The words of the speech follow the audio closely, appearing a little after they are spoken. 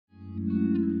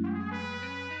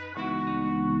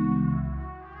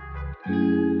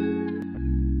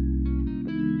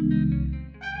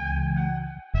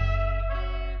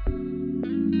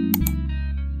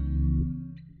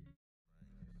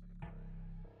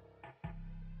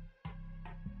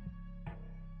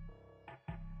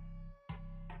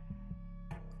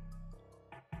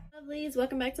Lovelies,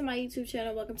 welcome back to my YouTube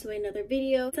channel. Welcome to another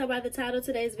video. Tell by the title,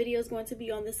 today's video is going to be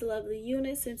on this lovely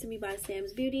unit sent to me by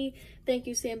SamsBeauty. Thank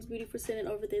you, SamsBeauty, for sending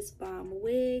over this bomb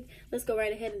wig. Let's go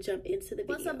right ahead and jump into the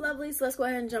video. What's up, lovelies? Let's go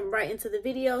ahead and jump right into the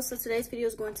video. So today's video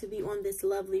is going to be on this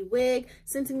lovely wig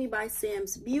sent to me by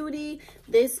SamsBeauty.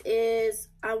 This is,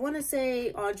 I want to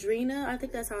say, Audrina. I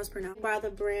think that's how it's pronounced, by the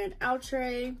brand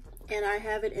Outre. And I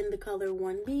have it in the color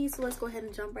 1B. So let's go ahead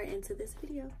and jump right into this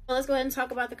video. So let's go ahead and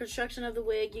talk about the construction of the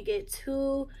wig. You get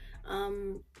two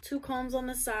combs on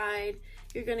the side.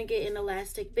 You're gonna get an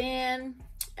elastic band,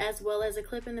 as well as a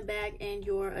clip in the back and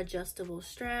your adjustable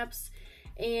straps.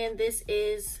 And this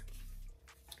is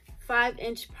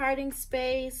 5-inch parting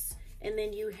space. And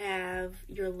then you have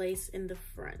your lace in the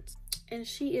front. And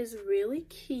she is really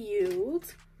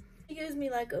cute. It gives me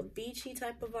like a beachy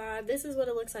type of vibe. This is what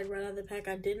it looks like right out of the pack.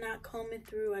 I did not comb it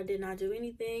through. I did not do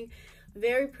anything.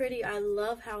 Very pretty. I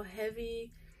love how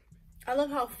heavy, I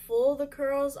love how full the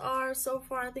curls are so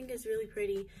far. I think it's really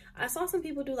pretty. I saw some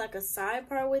people do like a side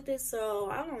part with it, so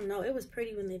I don't know. It was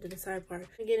pretty when they did the side part.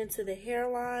 Get into the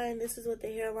hairline. This is what the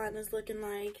hairline is looking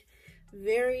like.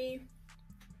 Very,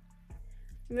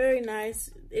 very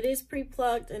nice. It is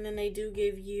pre-plucked, and then they do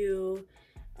give you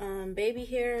baby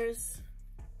hairs.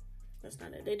 That's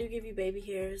not it. They do give you baby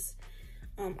hairs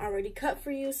already cut for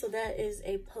you, so that is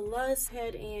a plus.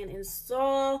 Head and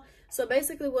install. So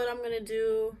basically what I'm going to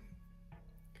do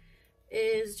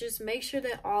is just make sure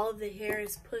that all of the hair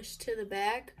is pushed to the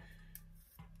back.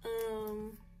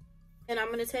 And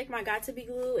I'm going to take my Got2b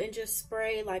glue and just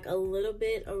spray like a little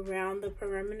bit around the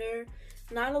perimeter.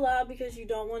 Not a lot, because you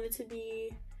don't want it to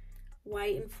be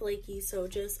white and flaky, so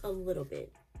just a little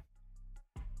bit.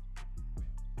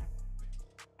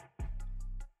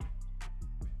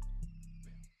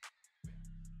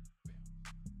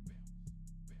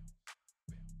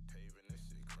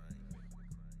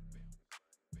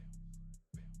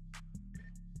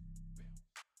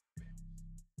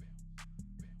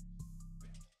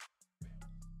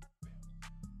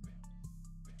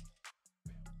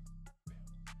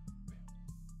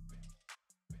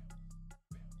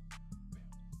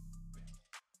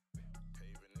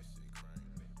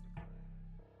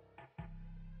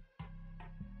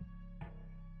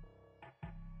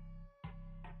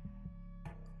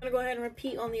 I'm gonna go ahead and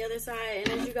repeat on the other side.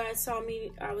 And as you guys saw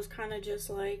me, I was kind of just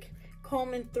like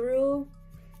combing through,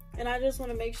 and I just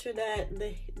want to make sure that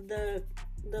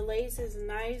the lace is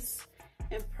nice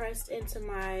and pressed into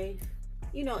my,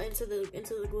 you know, into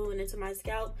the glue and into my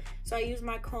scalp. So I use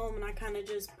my comb and I kind of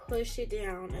just push it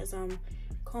down as I'm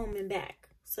combing back.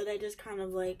 So that just kind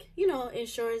of like, you know,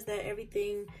 ensures that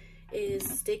everything is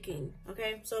sticking.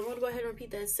 Okay, so I'm gonna go ahead and repeat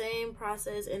that same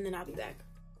process, and then I'll be back.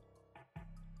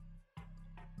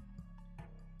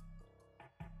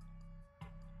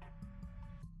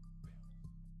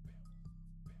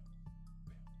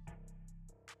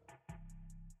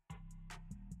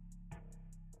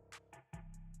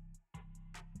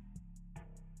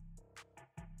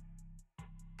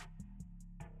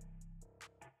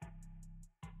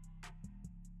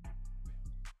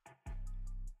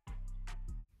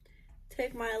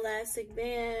 Take my elastic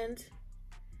band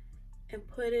and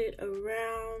put it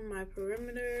around my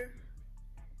perimeter.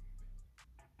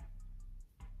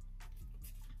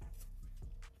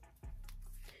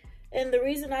 And the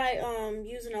reason I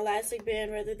use an elastic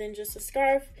band rather than just a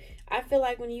scarf, I feel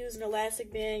like when you use an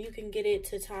elastic band, you can get it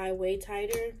to tie way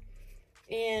tighter.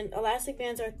 And elastic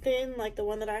bands are thin, like the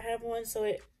one that I have on, so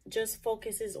it just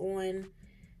focuses on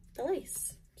the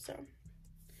lace. So,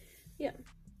 yeah.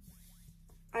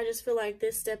 I just feel like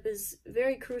this step is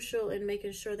very crucial in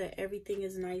making sure that everything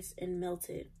is nice and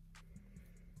melted.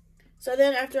 So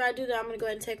then after I do that, I'm going to go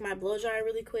ahead and take my blow dryer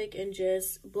really quick and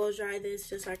just blow dry this,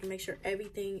 just so I can make sure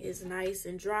everything is nice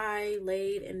and dry,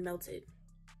 laid, and melted.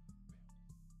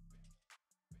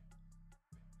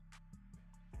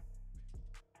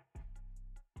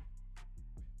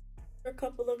 For a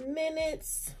couple of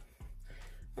minutes,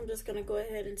 I'm just going to go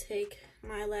ahead and take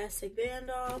my elastic band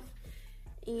off.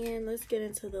 And let's get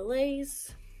into the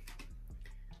lace.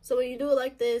 So when you do it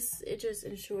like this, it just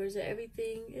ensures that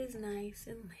everything is nice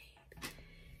and laid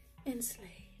and slayed.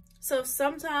 So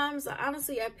sometimes,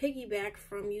 honestly, I piggyback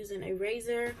from using a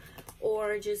razor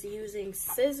or just using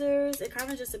scissors. It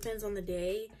kind of just depends on the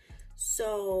day.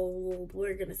 So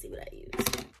we're gonna see what I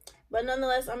use. But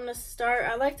nonetheless, I'm gonna start.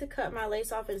 I like to cut my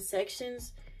lace off in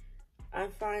sections I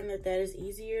find that that is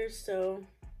easier, so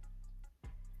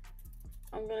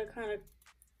I'm gonna kind of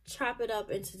chop it up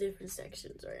into different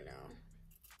sections right now.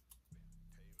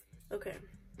 Okay.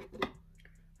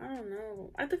 I don't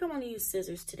know. I think I'm gonna use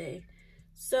scissors today.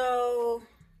 So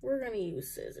we're gonna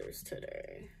use scissors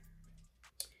today.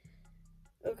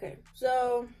 Okay,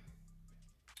 so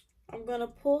I'm gonna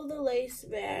pull the lace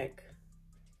back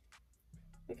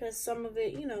because some of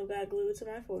it, you know, got glued to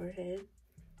my forehead.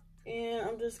 And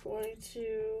I'm just going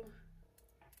to,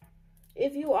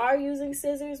 if you are using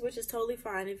scissors, which is totally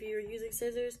fine, if you're using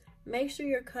scissors, make sure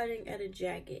you're cutting at a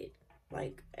jagged,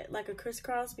 like a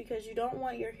crisscross, because you don't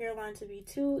want your hairline to be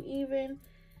too even,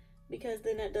 because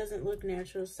then that doesn't look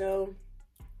natural. So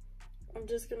I'm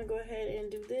just gonna go ahead and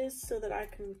do this so that I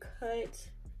can cut.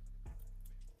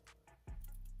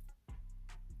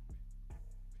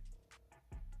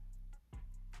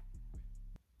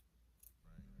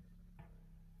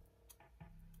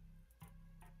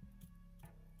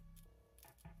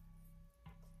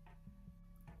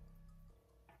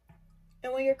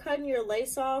 And when you're cutting your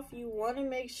lace off, you want to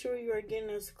make sure you are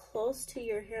getting as close to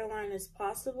your hairline as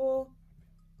possible.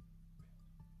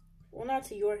 Well, not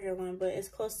to your hairline, but as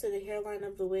close to the hairline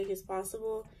of the wig as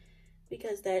possible,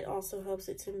 because that also helps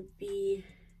it to be,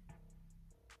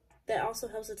 that also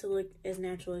helps it to look as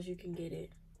natural as you can get it.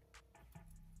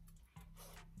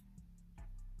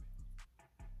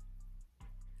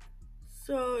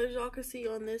 So as y'all can see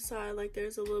on this side, like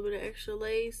there's a little bit of extra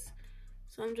lace.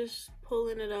 So I'm just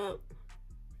pulling it up.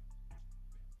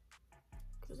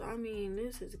 Cause I mean,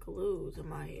 this is glued to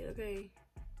my head, okay?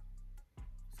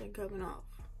 This ain't coming off.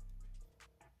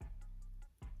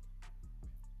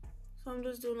 So I'm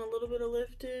just doing a little bit of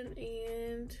lifting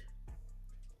and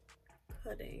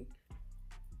cutting.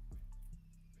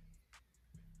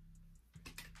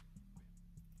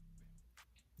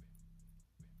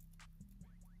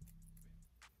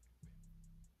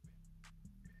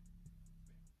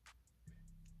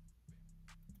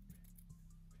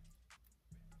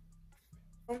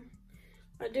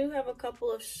 I do have a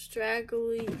couple of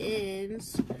straggly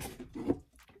ends.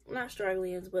 Not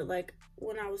straggly ends, but like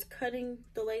when I was cutting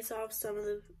the lace off, some of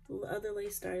the other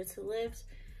lace started to lift.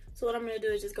 So what I'm going to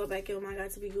do is just go back in with my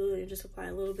Got To Be glue and just apply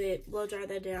a little bit, blow dry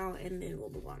that down, and then we'll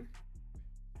move on.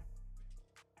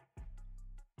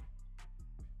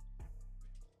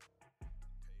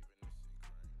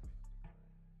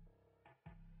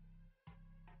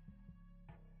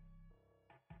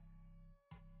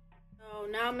 So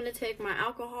now I'm going to take my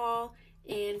alcohol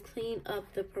and clean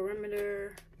up the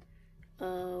perimeter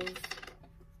of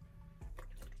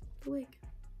the wig.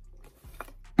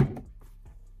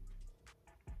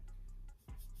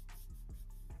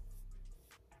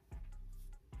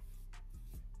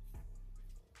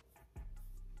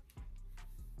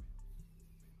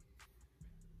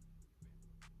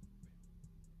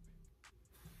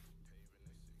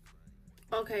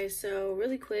 Okay, so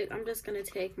really quick, I'm just gonna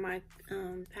take my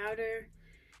powder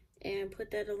and put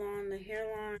that along the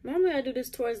hairline. Normally I do this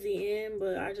towards the end,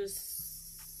 but I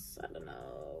don't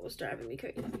know, it's driving me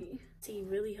crazy. See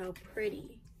really how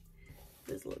pretty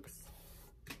this looks.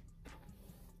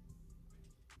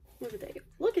 Look at that,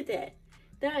 look at that.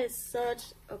 That is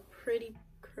such a pretty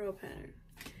curl pattern.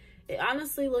 It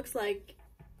honestly looks like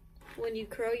when you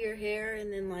curl your hair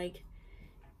and then like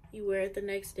you wear it the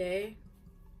next day.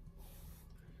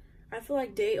 I feel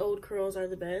like day-old curls are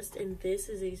the best, and this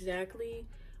is exactly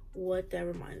what that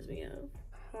reminds me of.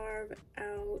 Carve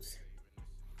out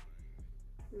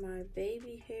my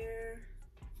baby hair.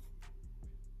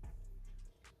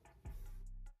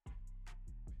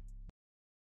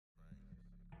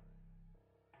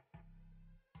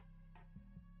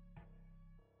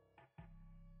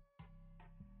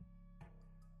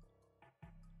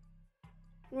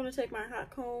 I'm gonna take my hot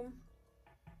comb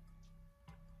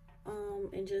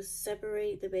and just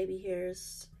separate the baby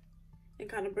hairs and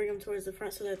kind of bring them towards the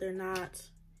front so that they're not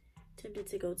tempted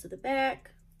to go to the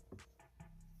back.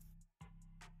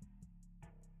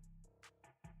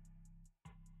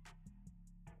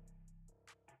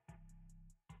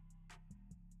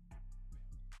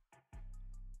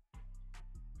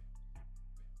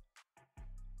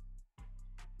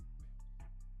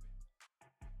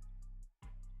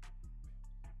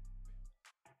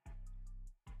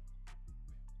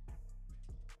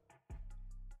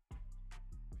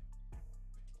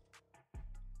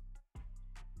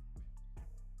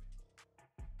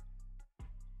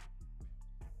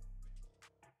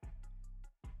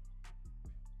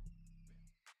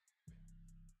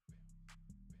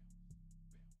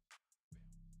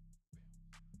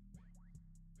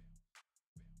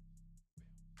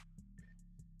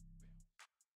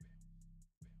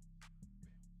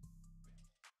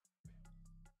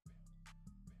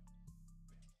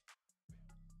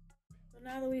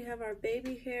 Now that we have our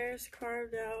baby hairs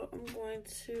carved out, I'm going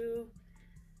to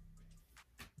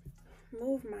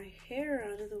move my hair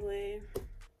out of the way.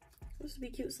 This would be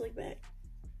cute slick back.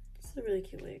 It's a really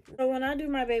cute wig. So when I do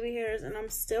my baby hairs, and I'm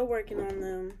still working on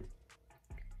them,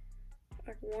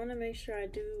 I want to make sure I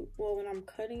do, well, when I'm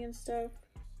cutting and stuff,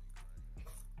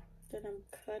 that I'm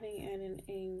cutting at an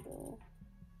angle.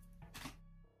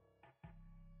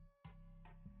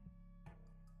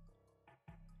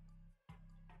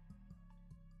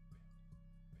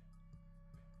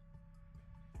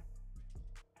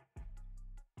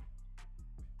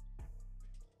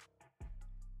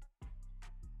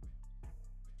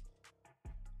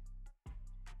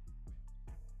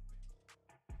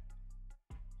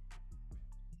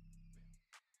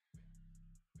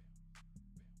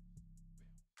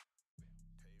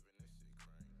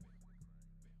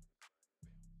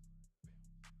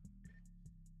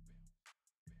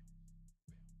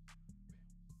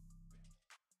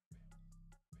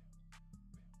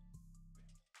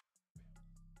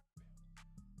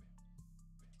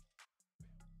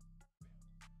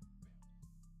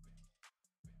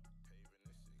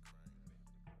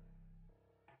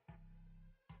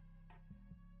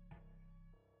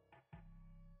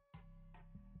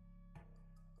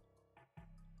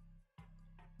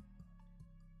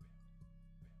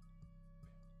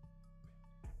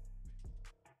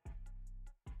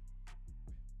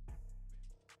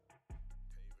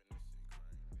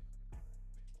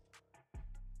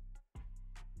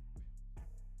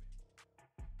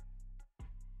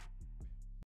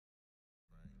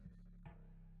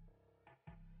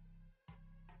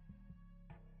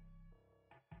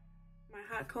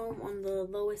 My hot comb on the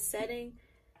lowest setting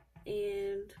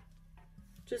and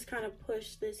just kind of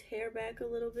push this hair back a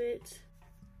little bit.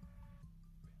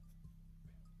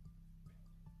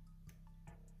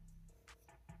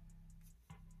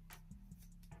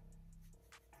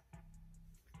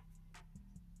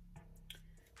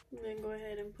 And then go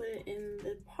ahead and put it in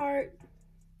the part.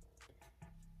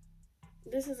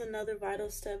 This is another vital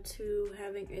step to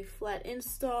having a flat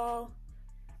install.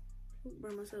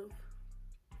 Burn myself.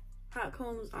 Hot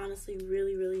combs honestly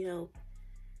really help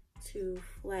to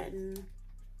flatten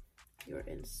your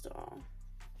install.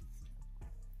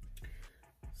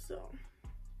 So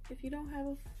if you don't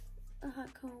have a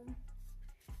hot comb,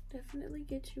 definitely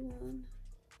get you one.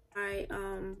 My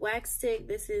wax stick,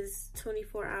 this is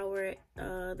 24 hour.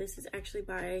 This is actually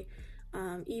by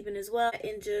Even as well,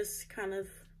 and just kind of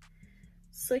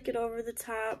slick it over the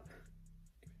top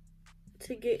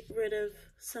to get rid of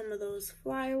some of those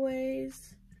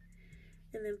flyaways.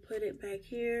 And then put it back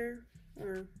here,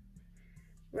 or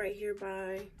right here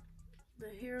by the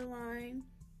hairline.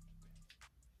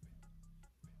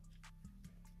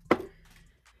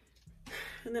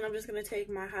 And then I'm just gonna take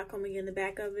my hot comb again, the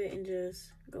back of it, and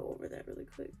just go over that really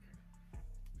quick.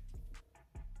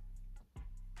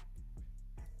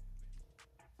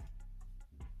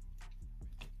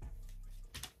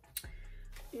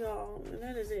 Y'all, and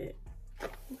that is it.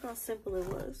 Look how simple it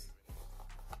was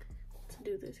to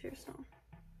do this hairstyle.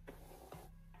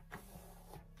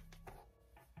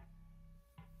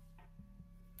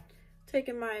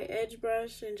 Taking my edge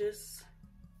brush and just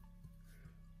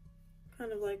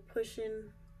kind of like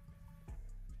pushing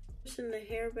the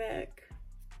hair back.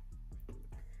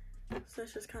 So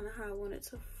that's just kind of how I want it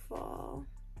to fall.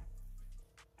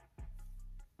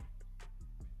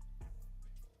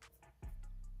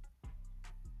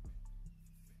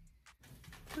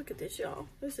 Look at this, y'all.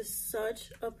 This is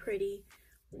such a pretty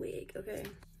wig, okay?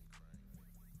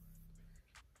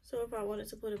 So if I wanted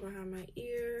to put it behind my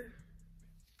ear,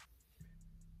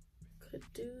 could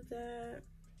do that.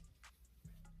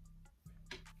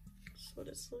 That's what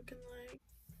it's looking like.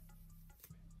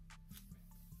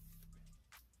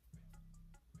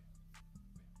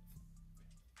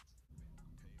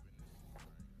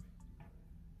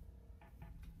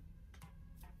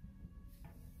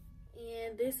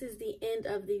 And this is the end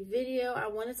of the video. I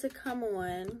wanted to come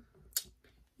on,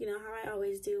 you know how I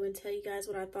always do, and tell you guys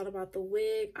what I thought about the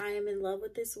wig. I am in love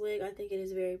with this wig. I think it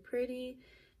is very pretty.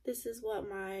 This is what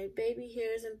my baby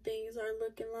hairs and things are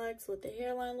looking like. It's what the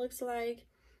hairline looks like.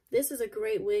 This is a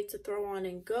great wig to throw on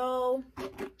and go.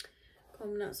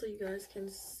 Comb out so you guys can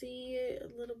see it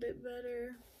a little bit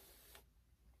better.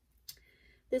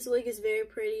 This wig is very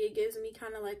pretty. It gives me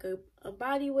kind of like a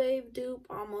body wave dupe,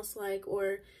 almost like,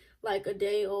 or like a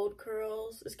day old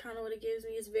curls is kind of what it gives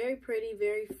me. It's very pretty,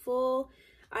 very full.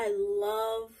 I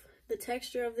love the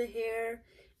texture of the hair.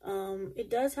 It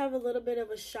does have a little bit of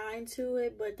a shine to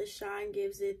it, but the shine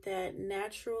gives it that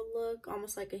natural look,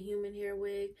 almost like a human hair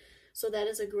wig. So that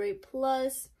is a great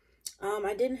plus.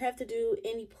 I didn't have to do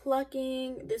any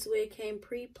plucking. This wig came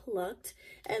pre-plucked,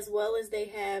 as well as they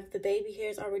have the baby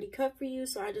hairs already cut for you.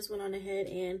 So I just went on ahead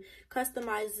and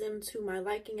customized them to my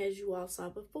liking, as you all saw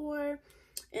before.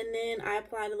 And then I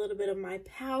applied a little bit of my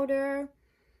powder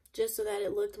just so that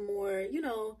it looked more, you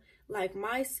know, like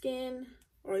my skin,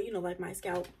 or, you know, like my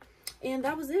scalp. And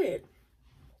that was it.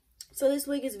 So this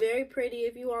wig is very pretty.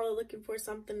 If you all are looking for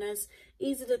something that's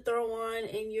easy to throw on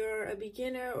and you're a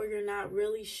beginner, or you're not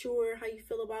really sure how you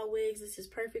feel about wigs, this is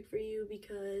perfect for you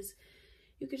because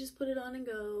you could just put it on and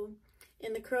go.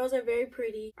 And the curls are very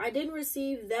pretty. I didn't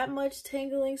receive that much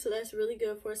tangling, so that's really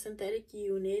good for a synthetic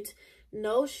unit.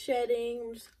 No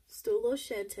shedding. Still a little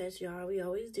shed test, y'all. We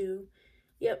always do.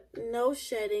 Yep, no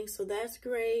shedding, so that's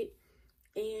great.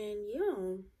 And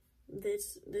yeah,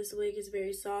 this wig is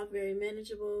very soft, very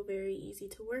manageable, very easy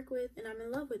to work with, and I'm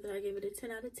in love with it. I gave it a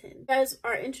 10 out of 10. If you guys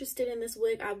are interested in this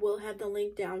wig, I will have the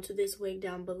link down to this wig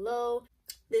down below.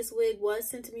 This wig was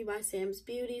sent to me by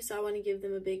SamsBeauty, so I want to give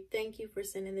them a big thank you for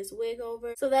sending this wig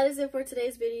over. So that is it for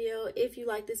today's video. If you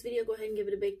like this video, go ahead and give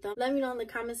it a big thumb. Let me know in the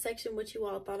comment section what you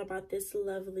all thought about this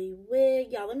lovely wig.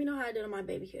 Y'all, let me know how I did on my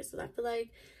baby hair, so I feel like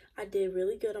I did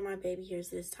really good on my baby hairs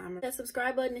this time. Hit that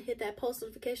subscribe button and hit that post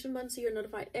notification button so you're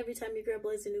notified every time your girl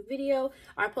uploads a new video.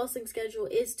 Our posting schedule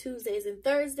is Tuesdays and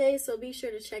Thursdays, so be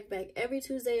sure to check back every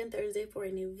Tuesday and Thursday for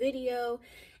a new video.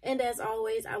 And as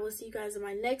always, I will see you guys in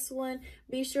my next one.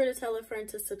 Be sure to tell a friend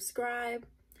to subscribe,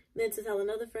 then to tell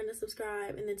another friend to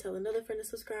subscribe, and then tell another friend to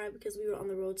subscribe, because we were on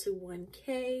the road to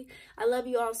 1K. I love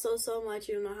you all so much.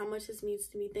 You don't know how much this means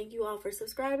to me. Thank you all for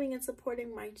subscribing and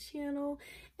supporting my channel,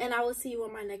 and I will see you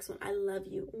on my next one. I love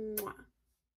you. Mwah.